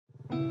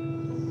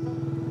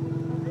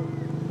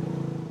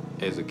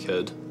As a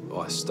kid,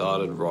 I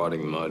started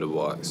riding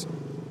motorbikes.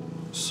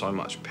 So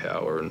much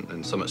power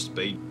and so much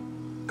speed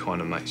kind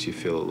of makes you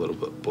feel a little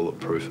bit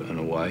bulletproof in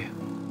a way.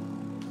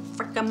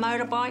 Frickin'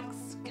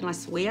 motorbikes, can I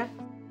swear?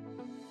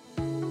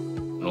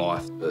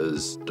 Life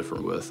is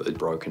different with a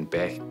broken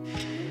back.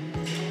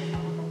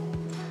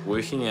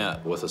 Working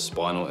out with a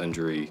spinal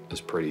injury is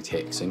pretty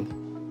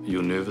taxing.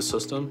 Your nervous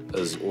system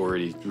is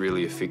already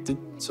really affected,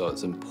 so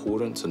it's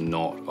important to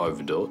not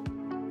overdo it.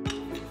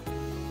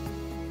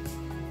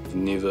 I've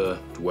never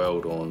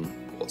dwelled on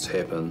what's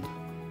happened.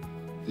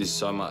 There's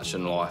so much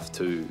in life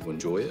to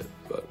enjoy it,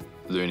 but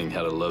learning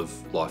how to live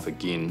life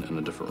again in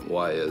a different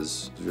way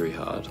is very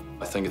hard.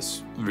 I think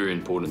it's very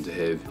important to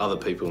have other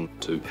people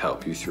to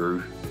help you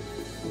through.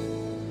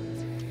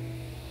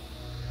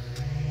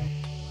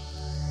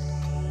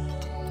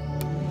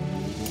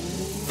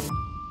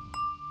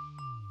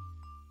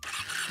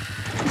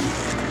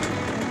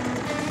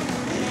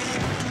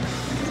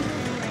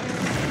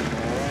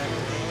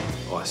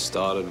 I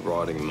started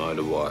riding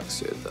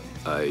motorbikes at the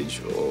age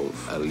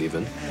of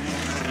 11.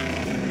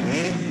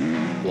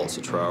 Lots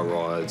of trail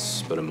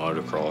rides, bit of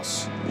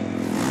motocross.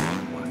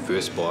 My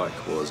first bike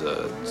was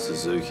a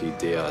Suzuki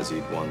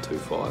DRZ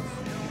 125.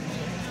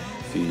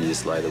 A few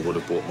years later, would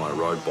have bought my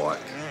road bike.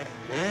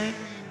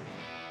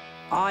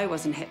 I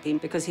wasn't happy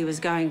because he was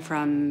going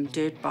from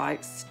dirt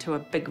bikes to a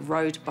big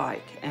road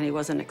bike and he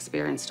wasn't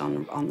experienced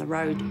on the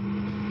road.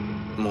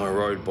 My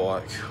road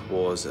bike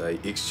was a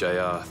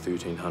XJR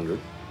 1300,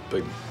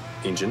 big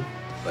engine.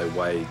 They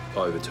weigh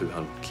over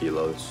 200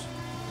 kilos,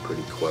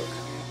 pretty quick.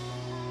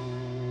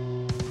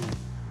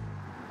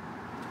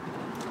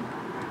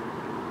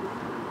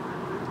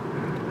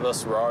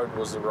 This road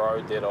was the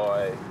road that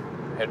I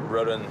had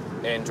ridden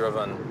and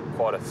driven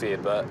quite a fair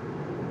bit.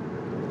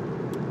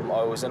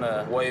 I was in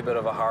a wee bit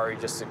of a hurry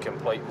just to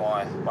complete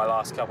my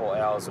last couple of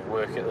hours of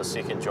work at the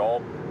second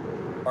job.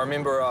 I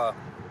remember a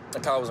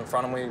car was in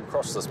front of me, we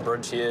crossed this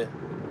bridge here,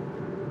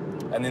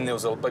 and then there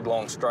was a big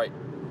long straight.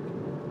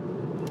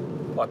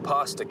 I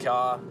passed a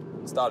car,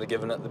 started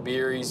giving it the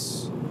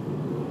berries,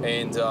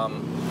 and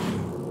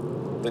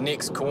the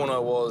next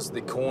corner was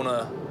the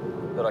corner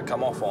that I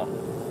come off on.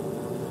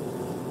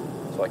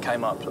 So I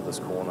came up to this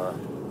corner,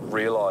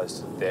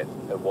 realised that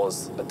it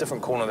was a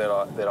different corner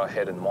that I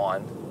had in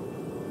mind.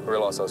 I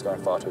realised I was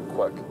going far too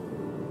quick.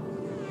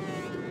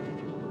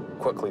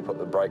 Quickly put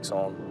the brakes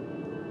on,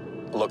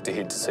 looked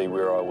ahead to see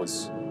where I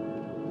was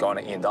going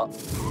to end up.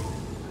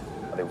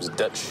 There was a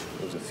ditch,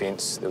 there was a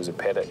fence, there was a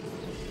paddock,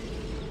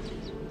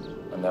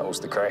 and that was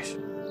the crash.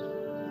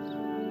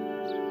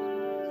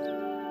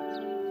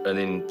 And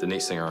then the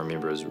next thing I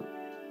remember is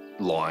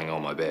lying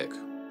on my back.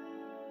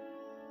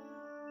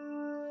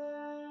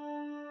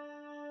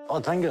 I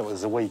think it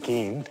was a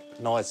weekend,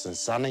 nice and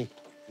sunny.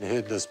 You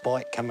heard this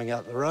bike coming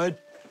up the road.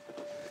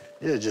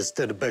 Yeah, just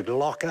did a big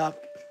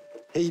lock-up,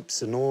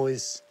 heaps of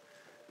noise,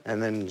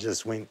 and then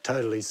just went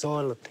totally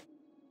silent.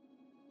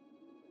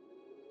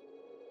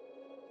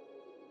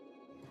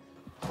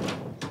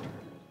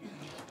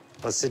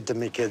 I said to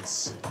my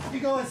kids,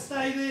 "You guys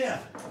stay there."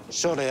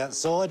 Shot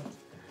outside.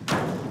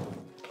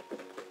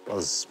 I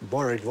was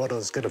worried what I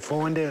was going to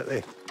find out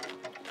there.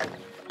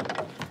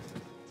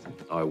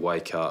 I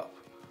wake up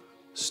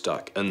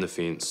stuck in the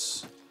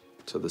fence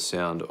to the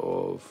sound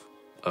of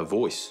a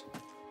voice.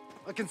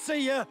 "I can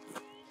see you."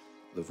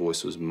 The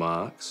voice was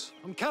Mark's.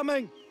 "I'm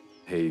coming."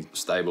 He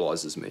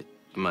stabilises me,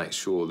 makes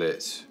sure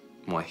that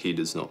my head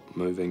is not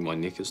moving, my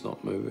neck is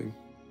not moving.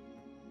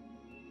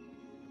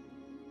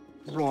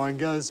 Ryan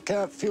goes,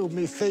 "Can't feel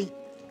my feet."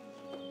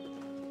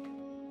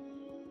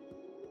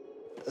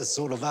 It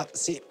sort of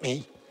upset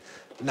me,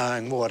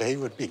 knowing what he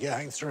would be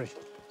going through.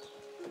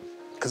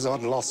 Because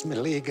I'd lost my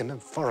leg in a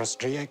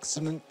forestry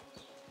accident.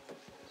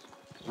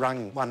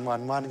 Rung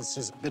 111 and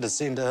says, "Better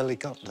send a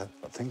helicopter.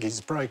 I think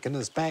he's broken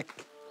his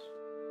back."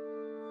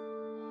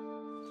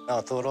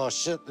 I thought, oh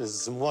shit,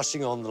 there's some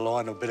washing on the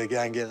line. I better go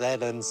and get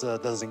that in so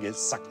it doesn't get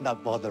sucked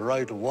up by the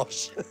road to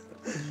wash.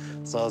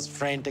 So I was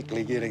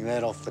frantically getting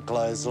that off the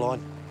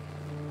clothesline.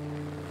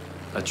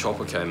 A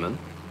chopper came in.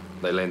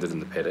 They landed in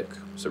the paddock,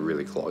 so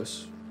really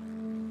close.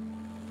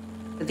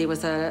 There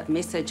was a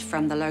message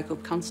from the local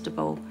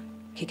constable.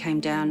 He came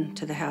down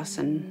to the house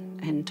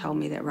and told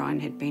me that Ryan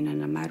had been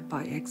in a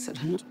motorbike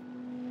accident.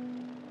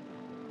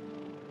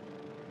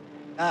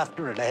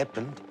 After it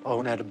happened, I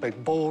had a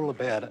big bawl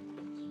about it.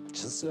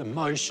 Just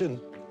emotion,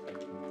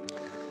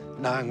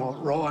 knowing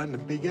what Ryan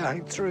had been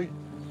going through.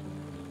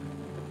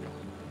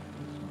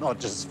 Not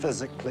just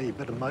physically,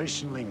 but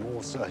emotionally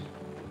more so.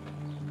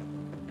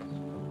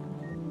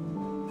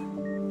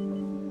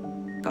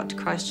 Got to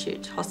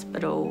Christchurch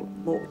Hospital,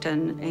 walked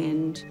in,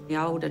 and the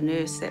older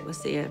nurse that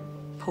was there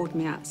pulled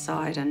me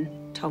outside and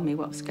told me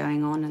what was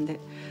going on, and that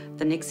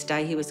the next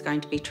day he was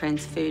going to be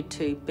transferred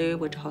to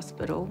Burwood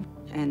Hospital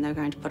and they were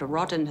going to put a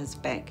rod in his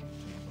back.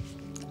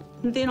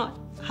 And then I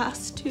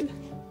asked her,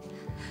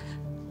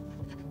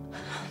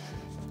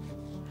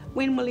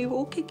 "When will he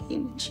walk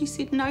again?" She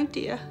said, "No,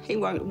 dear, he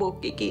won't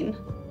walk again."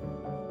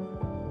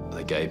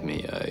 They gave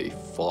me a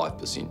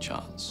 5%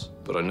 chance,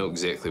 but I knew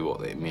exactly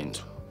what that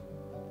meant.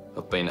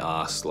 I've been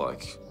asked,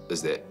 like,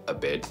 is that a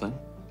bad thing?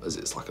 Is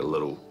it like a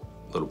little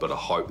bit of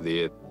hope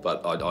there?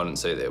 But I didn't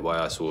see it that way.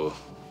 I saw,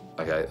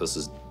 okay, this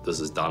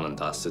is done and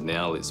dusted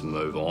now, let's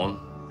move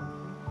on.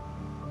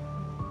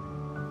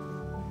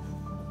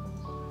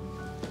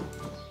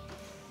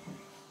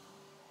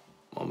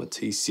 I'm a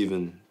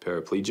T7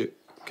 paraplegic,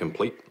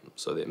 complete,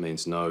 so that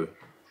means no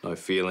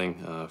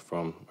feeling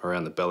from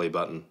around the belly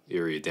button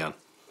area down.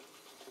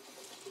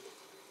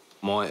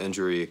 My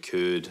injury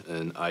occurred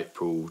in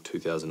April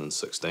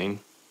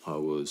 2016. I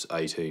was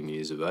 18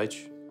 years of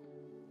age.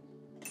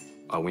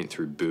 I went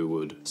through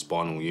Burwood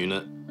spinal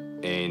unit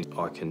and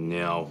I can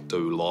now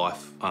do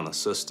life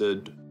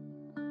unassisted.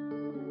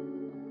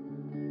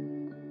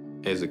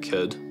 As a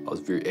kid, I was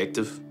very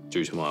active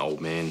due to my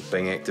old man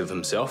being active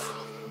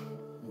himself.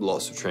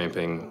 Lots of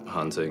tramping,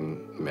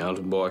 hunting,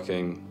 mountain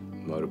biking,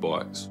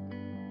 motorbikes.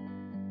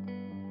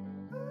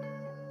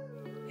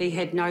 He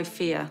had no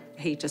fear.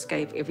 He just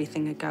gave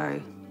everything a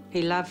go.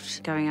 He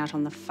loved going out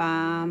on the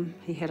farm.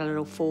 He had a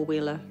little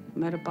four-wheeler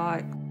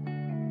motorbike.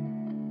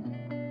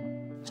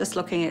 Just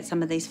looking at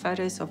some of these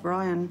photos of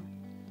Ryan,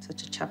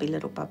 such a chubby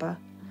little bubba,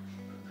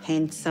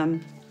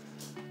 handsome.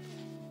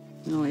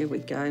 Oh, here we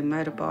go,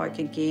 motorbike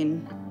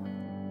again.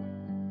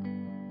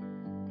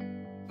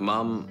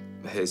 Mum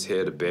has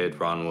had a bad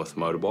run with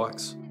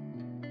motorbikes.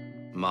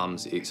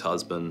 Mum's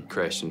ex-husband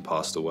crashed and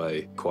passed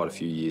away quite a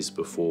few years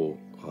before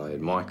I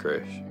had my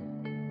crash.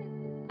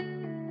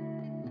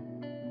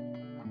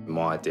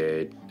 My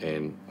dad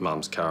and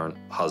Mum's current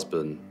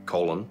husband,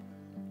 Colin,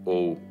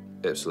 all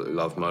absolutely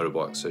love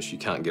motorbikes, so she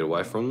can't get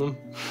away from them.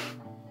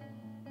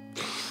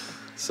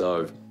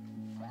 So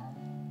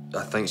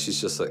I think she's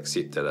just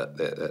accepted it,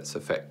 that that's a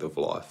fact of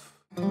life.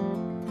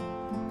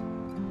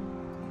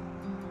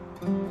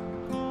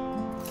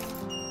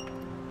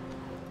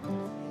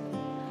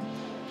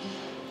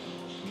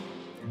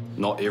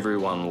 Not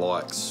everyone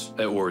likes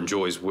or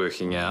enjoys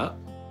working out.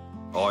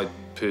 I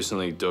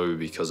personally do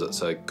because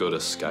it's a good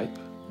escape.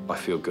 I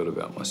feel good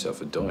about myself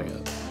for doing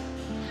it.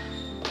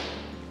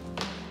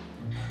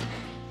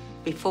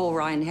 Before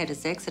Ryan had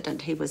his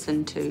accident, he was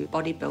into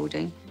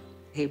bodybuilding.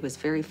 He was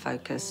very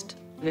focused,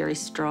 very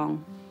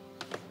strong.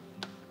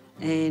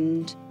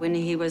 And when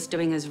he was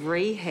doing his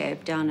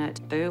rehab down at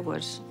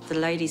Burwood, the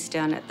ladies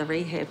down at the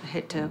rehab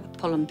had to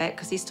pull him back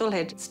because he still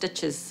had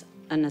stitches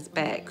in his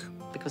back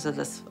because of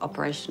this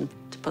operation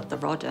to put the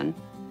rod in.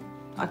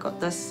 I got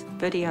this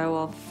video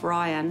of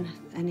Ryan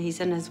and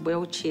he's in his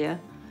wheelchair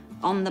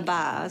on the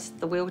bars,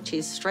 the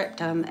wheelchair's strapped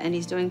to him and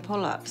he's doing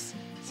pull-ups.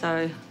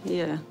 So,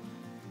 yeah,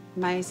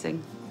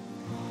 amazing.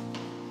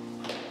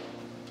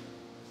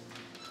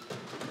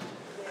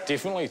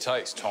 Definitely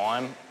takes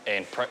time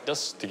and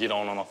practice to get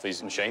on and off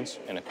these machines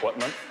and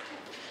equipment.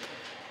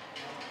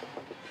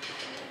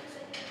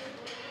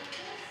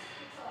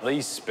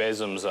 These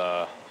spasms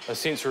are a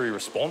sensory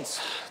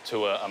response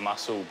to a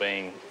muscle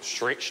being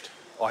stretched.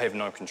 I have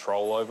no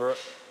control over it,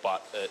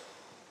 but it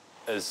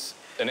is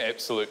an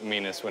absolute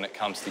menace when it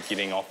comes to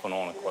getting off and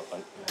on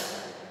equipment.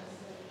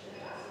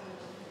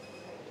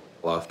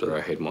 After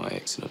I had my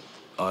accident,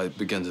 I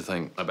began to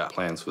think about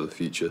plans for the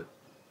future,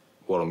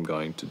 what I'm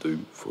going to do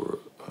for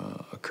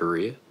a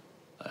career.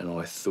 And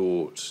I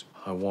thought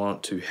I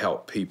want to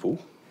help people,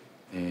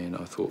 and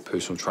I thought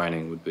personal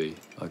training would be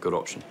a good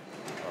option.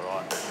 All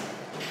right,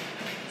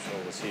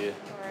 shoulders here.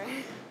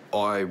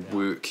 I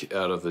work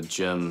out of a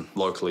gym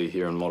locally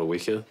here in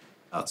Motueka.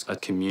 It's a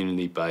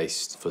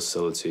community-based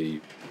facility.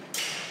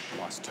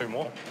 Nice, two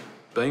more.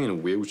 Being in a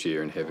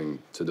wheelchair and having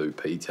to do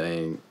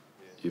PTing,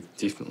 you've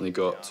definitely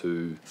got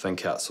to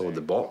think outside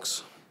the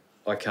box.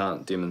 I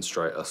can't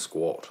demonstrate a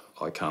squat.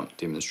 I can't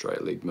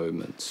demonstrate leg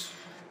movements.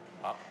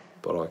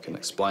 But I can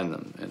explain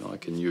them and I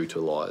can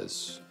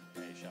utilise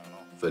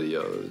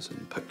videos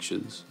and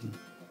pictures and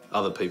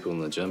other people in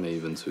the gym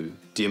even to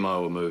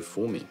demo a move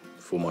for me,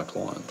 for my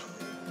client.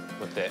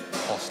 With that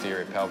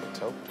posterior pelvic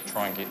tilt to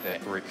try and get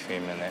that rec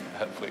fem and that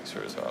hip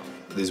flexor as well.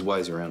 There's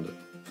ways around it,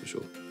 for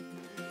sure.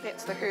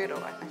 That's the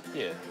hurdle, I think.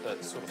 Yeah,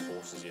 that sort of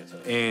forces you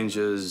to... Ange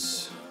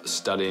is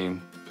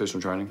studying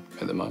personal training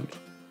at the moment.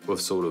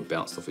 We've sort of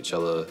bounced off each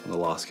other in the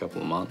last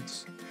couple of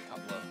months.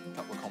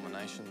 Couple of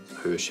combinations.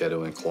 Her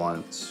shadowing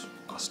clients,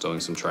 us doing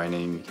some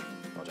training.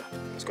 Roger,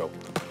 let's go.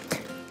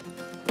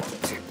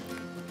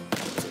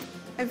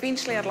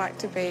 Eventually, I'd like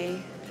to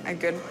be a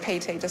good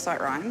PT just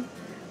like Ryan.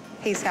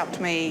 He's helped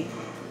me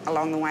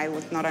along the way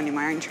with not only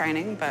my own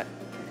training, but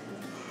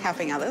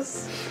helping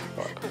others.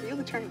 You're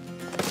the trainer.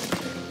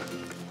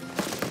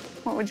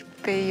 What would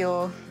be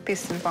your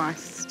best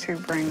advice to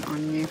bring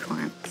on new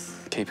clients?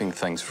 Keeping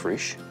things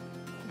fresh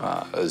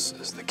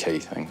is the key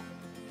thing.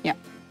 Yeah.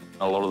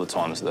 A lot of the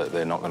times that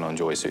they're not going to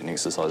enjoy certain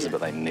exercises,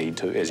 but they need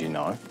to, as you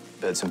know.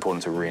 It's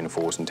important to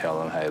reinforce and tell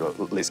them, hey,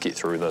 look, let's get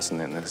through this and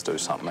then let's do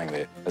something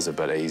that is a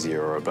bit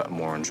easier or a bit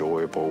more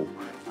enjoyable.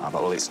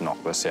 But let's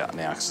knock this out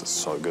now because it's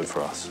so good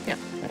for us. Yeah.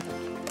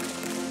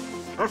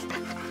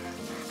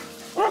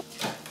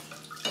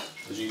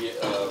 Did you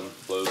get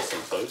loads of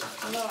food?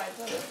 No, I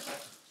didn't.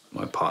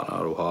 My partner,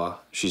 Aroha,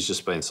 she's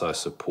just been so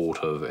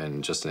supportive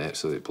and just an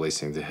absolute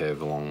blessing to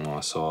have along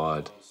my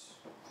side.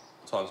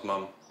 Time's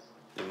mum.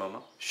 Your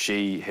mama?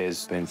 She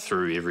has been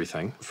through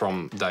everything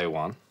from day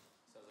one.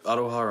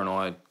 Aroha and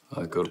I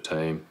are a good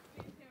team.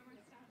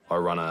 I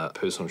run a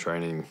personal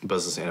training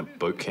business and a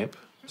boot camp,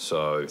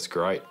 so it's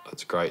great.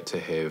 It's great to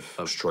have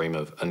a stream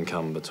of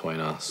income between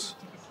us.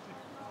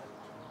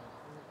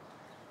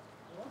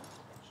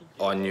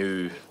 I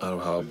knew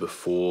Aroha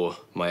before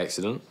my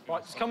accident.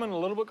 Right, just come in a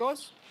little bit,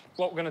 guys.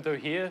 What we're going to do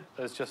here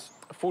is just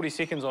 40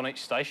 seconds on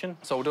each station.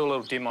 So we'll do a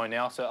little demo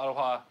now. So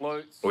Aroha,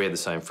 Luke. We had the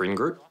same friend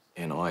group,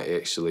 and I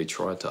actually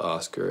tried to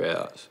ask her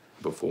out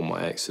before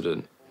my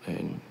accident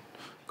and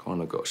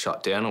kind of got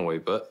shut down a wee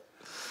bit.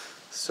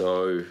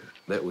 So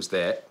that was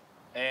that.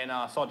 And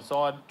side to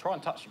side, try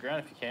and touch the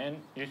ground if you can.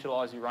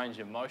 Utilise your range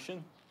of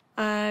motion.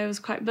 I was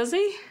quite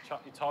busy.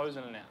 Chuck your toes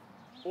in and out.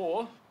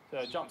 Or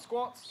jump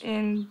squats.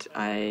 And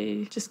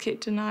I just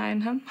kept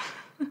denying him.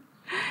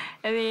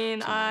 And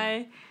then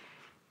I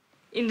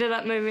ended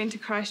up moving to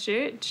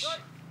Christchurch. 3,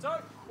 2,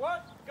 1,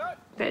 go!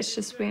 That's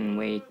just when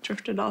we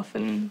drifted off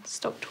and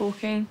stopped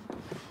talking.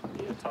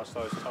 Yeah, touch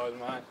those toes,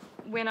 mate.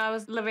 When I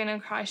was living in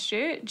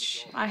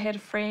Christchurch, I had a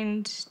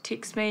friend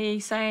text me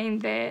saying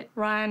that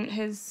Ryan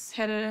has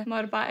had a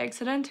motorbike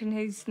accident and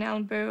he's now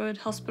in Burwood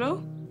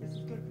Hospital.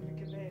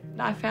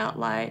 I felt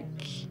like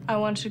I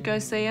wanted to go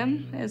see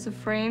him as a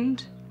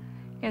friend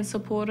and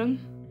support him.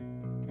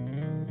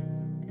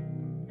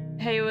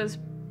 He was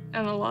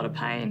in a lot of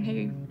pain.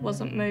 He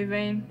wasn't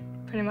moving,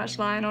 pretty much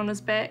lying on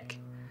his back.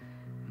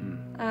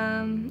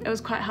 It was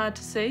quite hard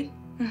to see.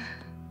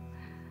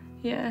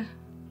 Yeah.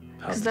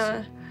 Because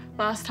the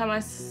last time I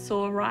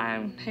saw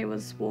Ryan, he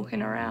was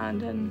walking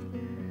around and,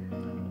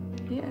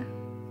 yeah.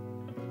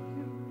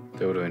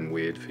 They were doing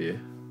weird for you?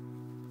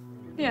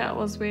 Yeah, it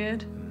was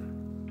weird.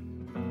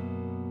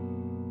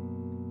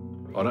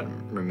 I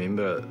don't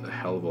remember a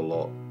hell of a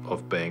lot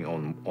of being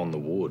on the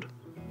ward,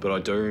 but I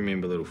do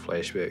remember little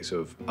flashbacks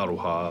of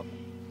Aroha.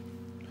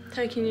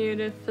 Taking you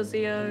to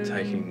physio.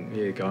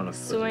 Going to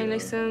swimming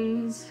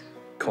lessons.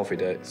 Coffee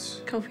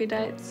dates. Coffee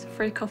dates,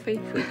 free coffee.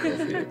 Free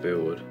coffee at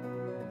Burwood.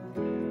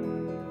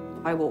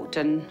 I walked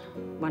in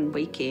one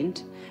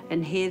weekend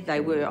and here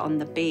they were on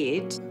the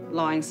bed,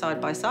 lying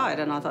side by side,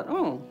 and I thought,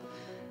 oh,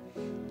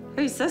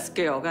 who's this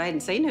girl? I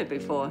hadn't seen her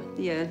before.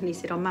 Yeah, and he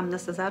said, oh, Mum,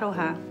 this is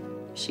Aroha.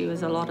 She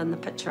was a lot in the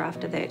picture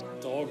after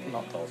that. Dog,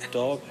 not dog,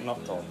 dog,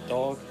 not dog,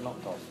 dog,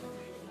 not dog.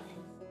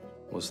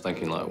 I was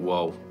thinking like,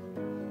 whoa,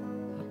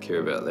 I don't care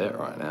about that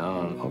right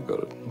now, and I've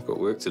got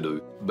work to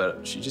do.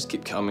 But she just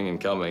kept coming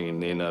and coming,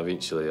 and then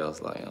eventually I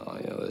was like, oh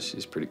yeah,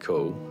 she's pretty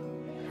cool.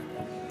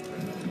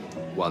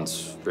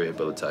 Once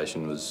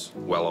rehabilitation was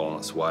well on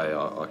its way,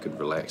 I could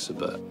relax a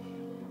bit,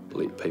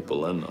 let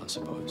people in, I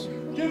suppose.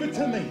 Give it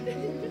to me.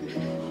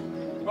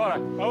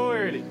 Righto, are we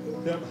ready?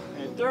 Yep.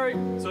 And 3,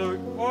 2,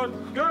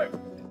 1, go!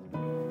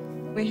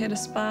 We had a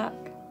spark.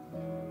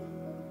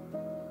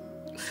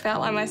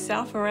 Felt like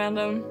myself around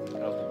him.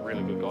 That was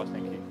really good, guys,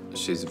 thank you.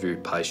 She's a very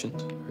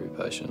patient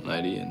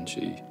lady, and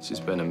she's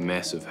been a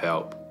massive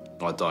help.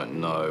 I don't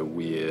know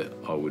where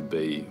I would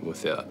be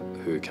without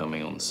her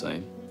coming on the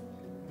scene,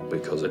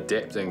 because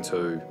adapting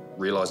to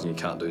realising you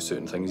can't do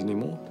certain things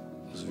anymore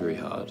is very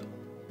hard.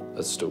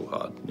 It's still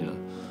hard, you know.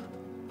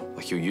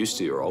 Like, you're used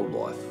to your old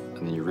life,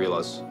 and then you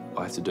realise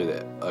I have to do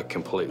that a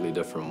completely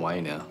different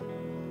way now.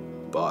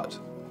 But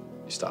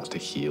you start to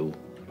heal.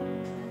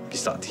 You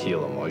start to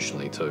heal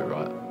emotionally too,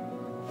 right?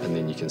 And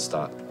then you can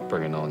start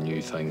bringing on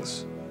new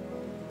things.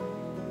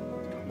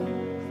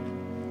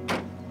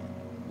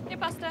 Hey,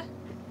 Buster.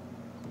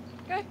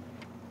 Go.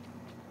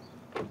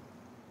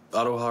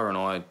 Aroha and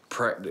I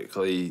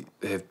practically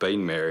have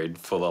been married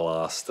for the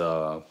last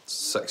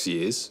 6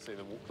 years. See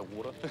the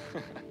water?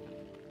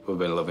 We've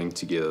been living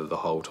together the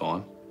whole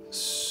time.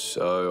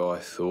 So I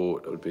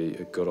thought it would be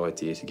a good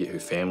idea to get her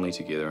family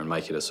together and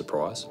make it a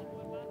surprise.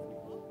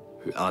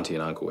 Her auntie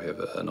and uncle have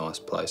a nice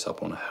place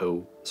up on a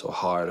hill, so I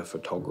hired a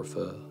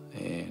photographer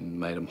and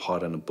made him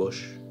hide in a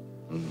bush.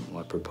 And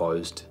I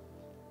proposed.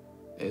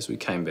 As we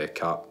came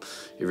back up,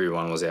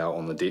 everyone was out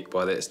on the deck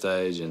by that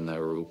stage and they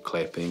were all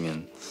clapping,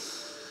 and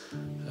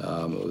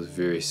it was a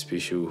very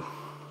special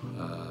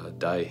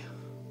day.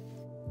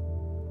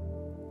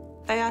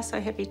 They are so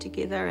happy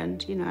together,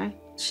 and, you know,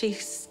 she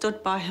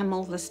stood by him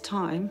all this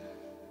time,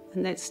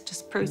 and that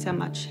just proves how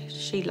much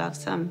she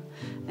loves him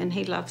and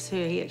he loves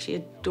her. He actually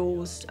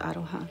adores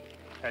Aroha.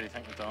 How do you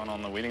think we're doing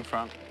on the wedding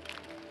front?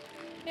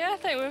 Yeah, I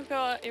think we've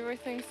got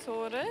everything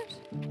sorted.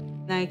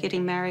 They're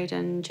getting married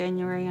in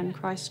January in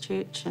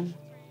Christchurch, and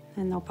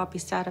then they'll probably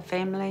start a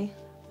family,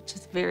 which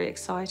is very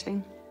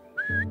exciting.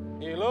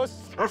 Here,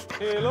 Lewis.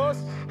 Here,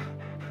 Lewis.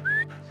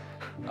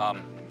 How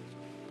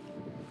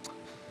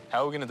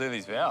are we going to do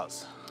these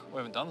vows? We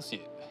haven't done this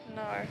yet.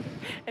 No.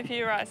 If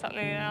you write something,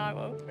 then I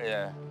will.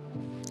 Yeah.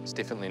 It's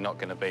definitely not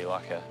going to be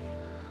like a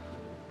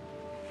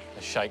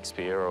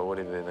Shakespeare or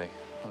whatever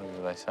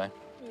they say.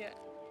 Yeah.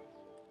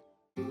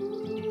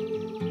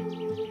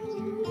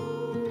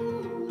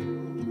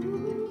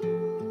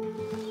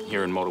 Here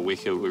here in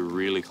Motueka, we're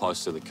really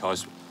close to the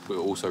coast. We're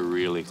also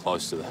really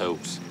close to the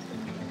hills.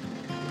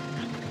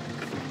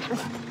 I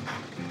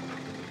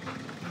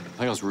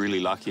think I was really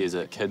lucky as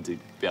a kid to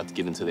be able to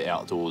get into the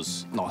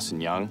outdoors nice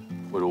and young.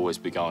 We'd always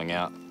be going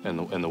out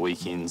in the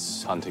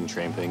weekends, hunting,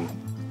 tramping.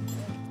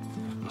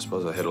 I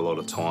suppose I had a lot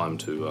of time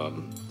to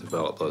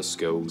develop those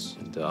skills,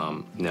 and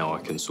now I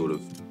can sort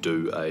of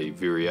do a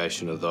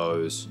variation of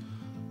those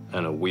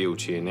in a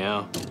wheelchair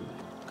now.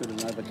 Good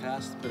and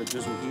overcast, a bit of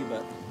drizzle here,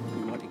 but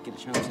we might get a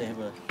chance to have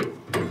a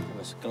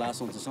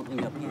glass onto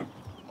something up here.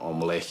 I'm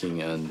lacking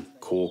in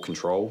core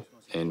control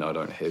and I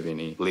don't have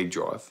any leg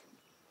drive,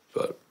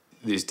 but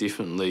there's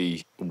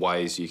definitely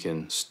ways you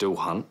can still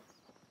hunt.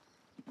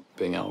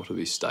 Being able to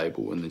be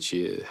stable in the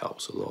chair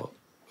helps a lot.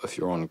 If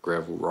you're on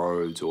gravel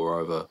roads or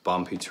over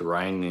bumpy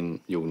terrain, then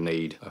you'll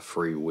need a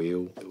free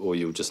wheel, or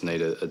you'll just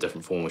need a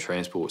different form of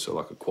transport, so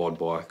like a quad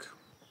bike.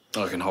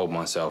 I can hold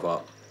myself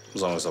up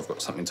as long as I've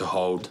got something to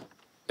hold.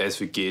 As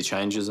for gear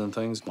changes and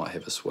things, might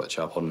have a switch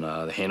up on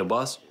the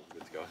handlebars.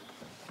 Good to go.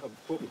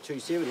 I've bought me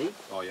 270.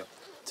 Oh, yeah.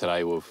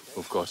 Today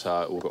we've got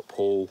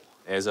Paul,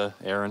 Azza,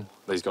 Aaron.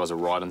 These guys are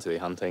right into their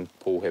hunting.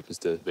 Paul happens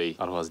to be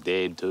Aroha's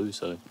dad too,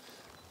 so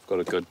I've got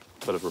a good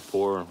bit of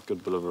rapport and a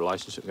good bit of a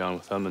relationship going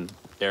with him, and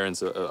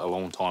Aaron's a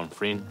long-time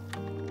friend.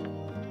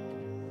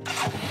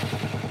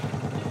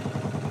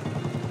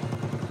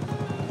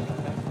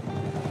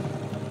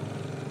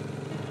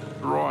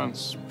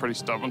 Ryan's pretty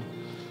stubborn.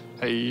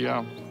 He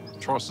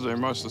tries to do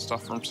most of the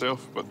stuff for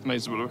himself, but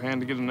needs a bit of a hand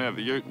to get in and out of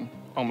the ute and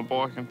on the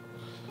bike and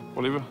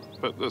whatever.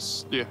 But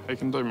he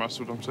can do most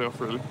of it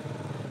himself, really.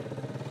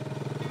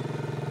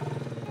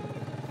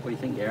 What do you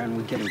think, Aaron?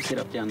 We get him set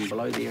up down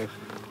below there,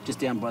 just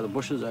down by the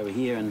bushes over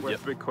here. And We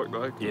have to be quick,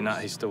 though. Yeah, no,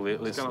 he's still there.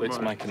 Let's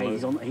make a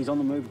move. Hey, he's on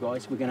the move,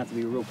 guys. We're going to have to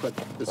be real quick.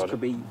 This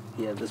could be,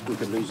 we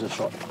could lose a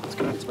shot.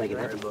 Let's make it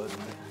happen.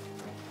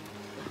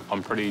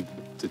 I'm pretty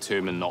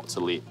determined not to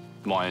let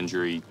my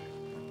injury,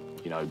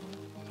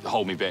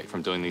 hold me back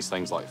from doing these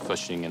things like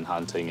fishing and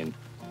hunting and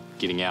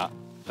getting out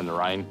in the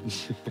rain.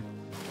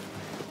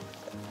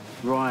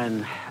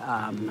 Ryan,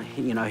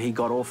 he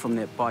got off from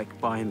that bike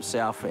by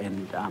himself,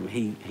 and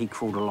he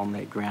crawled along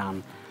that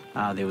ground.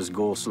 There was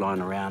gorse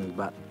lying around,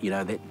 but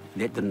that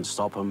didn't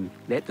stop him.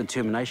 That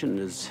determination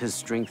is his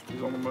strength.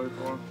 He's on the move,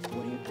 Ryan.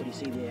 What do you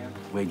see there?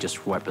 We're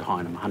just right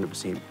behind him,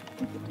 100%.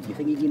 You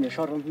think you're getting a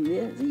shot on him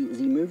there? Is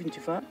he moving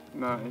too far?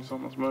 No, he's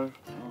on this move.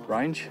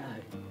 Range?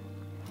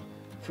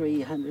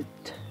 300,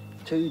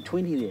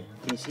 220 there.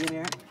 Can you see him,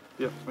 Aaron?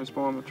 Yep, he's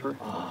behind the tree.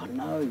 Oh,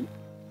 no.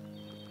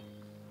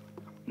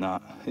 No,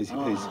 he's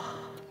off.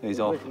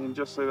 You can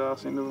just see the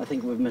arse end of him. I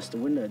think we've missed a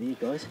window there,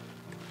 guys.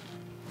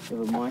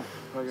 Never mind.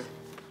 Okay.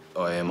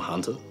 I am a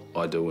hunter.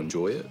 I do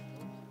enjoy it,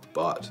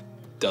 but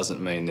doesn't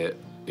mean that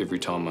every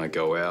time I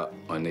go out,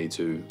 I need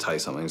to take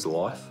something's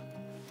life.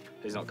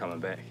 He's not coming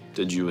back.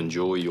 Did you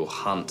enjoy your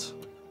hunt?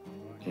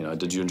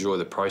 Did you enjoy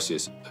the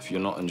process? If you're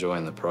not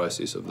enjoying the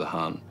process of the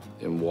hunt,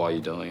 then why are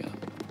you doing it?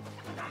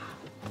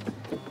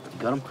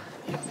 Got him?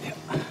 Yep.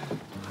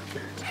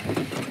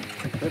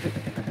 Perfect.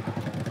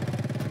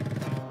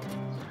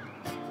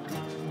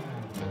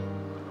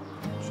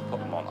 Should put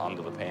them on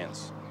under the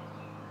pants.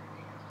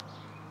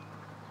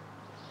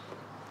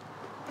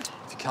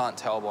 If you can't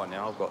tell by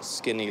now, I've got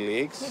skinny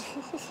legs.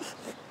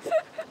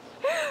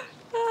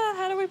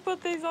 How do we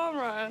put these on,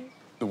 Ryan?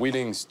 The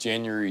wedding's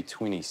January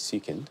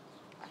 22nd.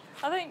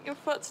 I think your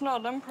foot's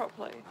not in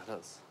properly. It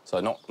is. So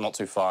not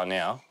too far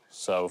now.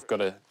 So we've got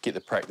to get the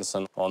practice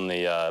in on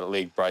the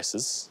leg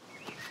braces.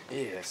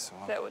 Yes.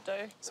 That would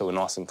do. So we're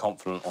nice and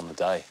confident on the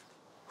day.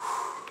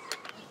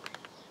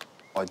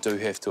 I do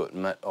have to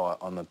admit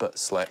I'm a bit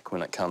slack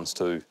when it comes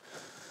to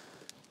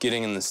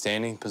getting in the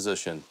standing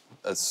position.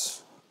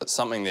 It's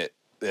something that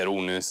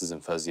all nurses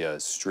and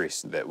physios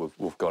stress that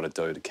we've got to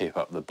do to keep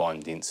up the bone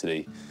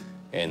density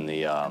and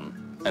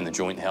the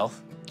joint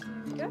health.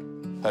 Yeah.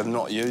 I've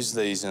not used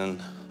these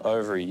in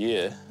over a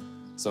year,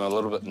 so I'm a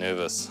little bit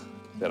nervous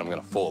that I'm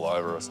going to fall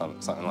over or something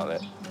like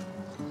that.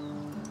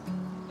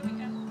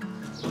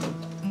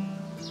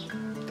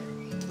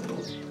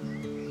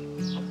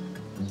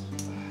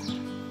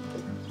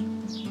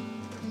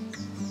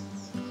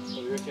 What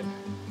do you reckon?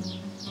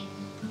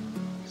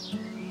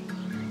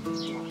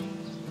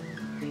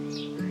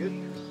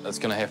 It's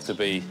going to have to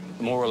be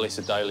more or less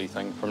a daily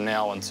thing from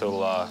now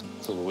until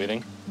the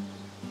wedding.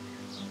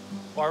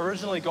 I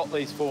originally got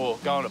these for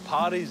going to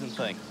parties and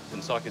things,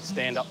 and so I could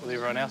stand up with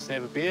everyone else and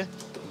have a beer.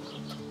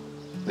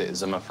 That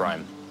Zimmer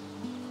frame,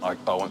 I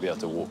won't be able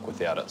to walk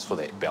without it. It's for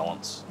that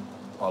balance.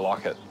 I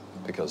like it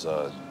because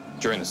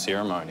during the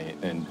ceremony,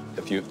 and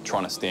if you're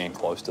trying to stand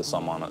close to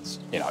someone,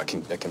 it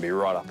can be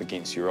right up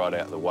against you, right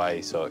out of the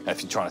way. So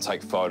if you're trying to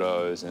take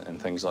photos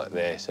and things like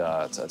that,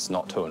 it's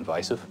not too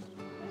invasive.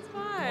 It's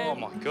fine. Oh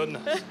my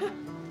goodness.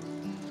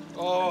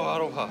 Oh,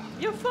 Aroha.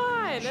 You're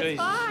fine. Jeez. It's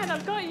fine.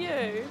 I've got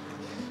you.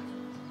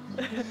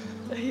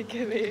 You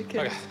give me a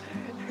kiss.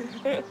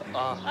 Okay.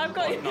 I've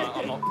got you. No,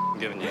 I'm not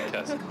giving you a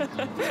kiss.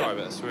 Sorry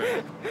about the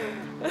swearing.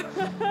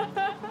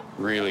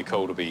 Really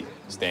cool to be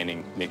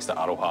standing next to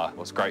Aroha. It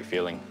was a great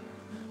feeling.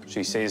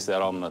 She says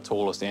that I'm the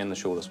tallest and the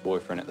shortest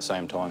boyfriend at the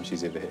same time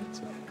she's ever had.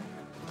 So.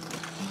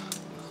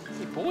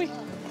 Hey, boy.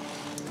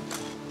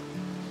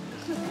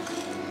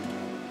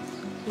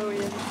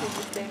 Louis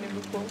hasn't seen him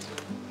before.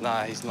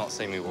 Nah, he's not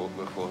seen me walk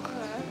before.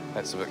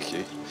 That's a bit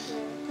cute.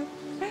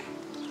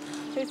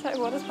 He's like,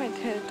 what is my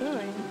dad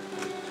doing?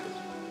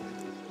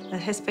 There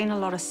has been a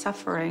lot of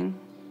suffering,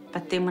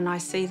 but then when I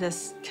see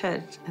this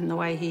kid and the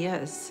way he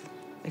is,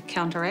 it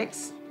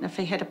counteracts. If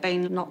he had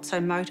been not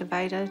so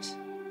motivated,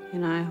 you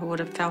know, I would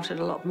have felt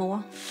it a lot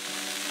more.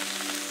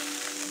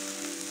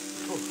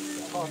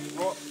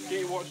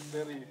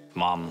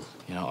 Mum,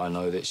 you know, I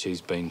know that she's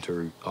been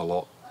through a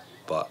lot,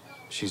 but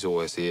she's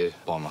always there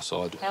by my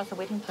side. How's the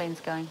wedding plans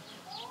going?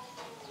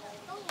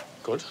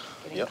 Good.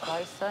 Getting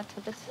closer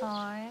to the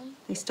time.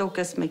 He still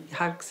gives me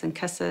hugs and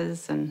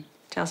kisses and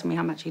tells me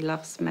how much he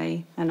loves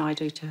me, and I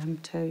do to him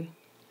too.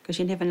 Because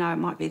you never know, it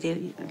might be there.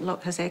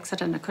 Look, his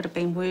accident, it could have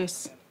been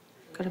worse.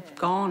 Could have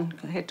gone,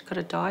 could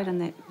have died in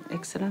that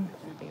accident.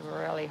 It'll be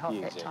really hot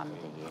that time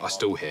of the year. I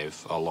still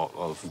have a lot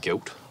of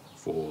guilt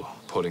for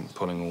putting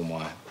all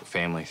my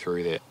family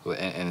through that,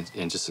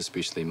 and just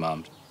especially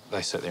Mum.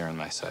 They sit there and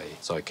they say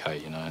it's okay,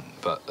 you know,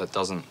 but it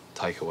doesn't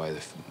take away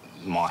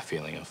my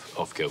feeling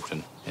of guilt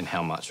and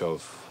how much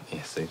of,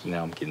 yeah, see,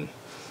 now I'm getting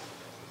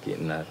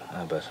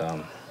a bit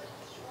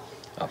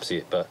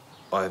upset, but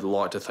I'd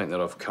like to think that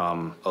I've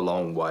come a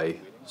long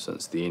way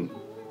since then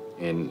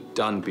and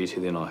done better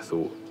than I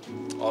thought.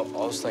 I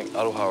was thinking,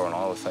 Aroha and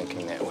I were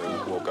thinking that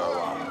we'll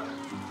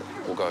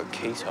go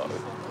keto,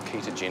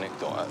 ketogenic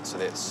diet, so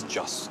that's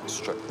just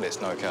strict, that's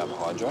no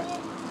carbohydrate.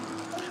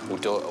 We'll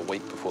do it a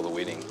week before the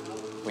wedding.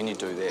 When you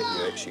do that,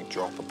 you actually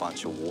drop a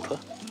bunch of water.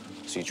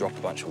 So you drop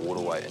a bunch of water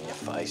weight in your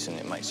face and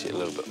it makes you a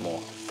little bit more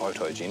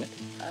photogenic.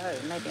 Oh,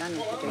 maybe I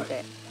need to do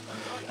that.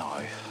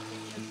 No,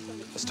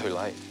 it's too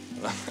late.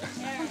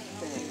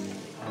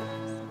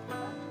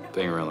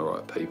 Being around the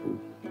right people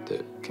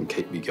that can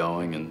keep me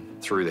going,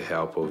 and through the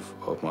help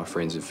of my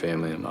friends and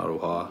family in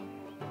Aroha,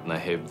 and they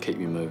have kept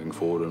me moving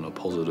forward in a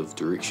positive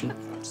direction.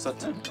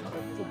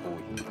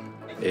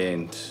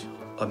 And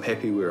I'm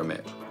happy where I'm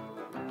at.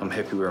 I'm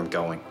happy where I'm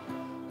going.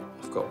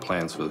 I've got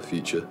plans for the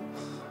future.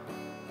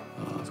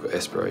 I've got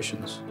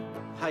aspirations.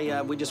 Hey,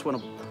 we just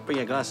want to bring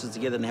our glasses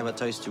together and have a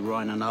toast to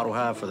Ryan and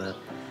Aroha for the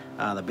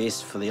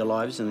best for their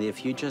lives and their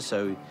future.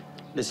 So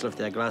let's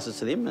lift our glasses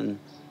to them and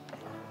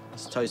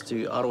let's toast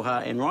to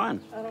Aroha and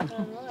Ryan. Aroha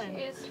and Ryan.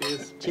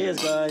 Cheers. Cheers,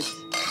 guys.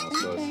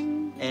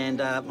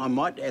 And I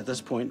might, at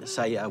this point,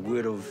 say a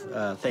word of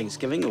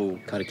thanksgiving or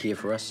karakia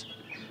for us.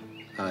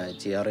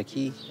 Te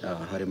araki,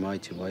 haere mai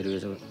te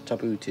wairua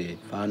tapu, te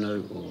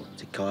whānau o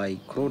te kai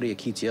kororia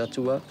ki te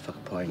atua,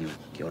 whakapainga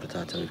ki ora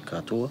tātou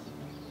katoa.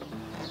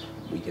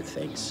 We give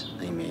thanks.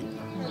 Amen.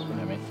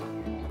 Amen.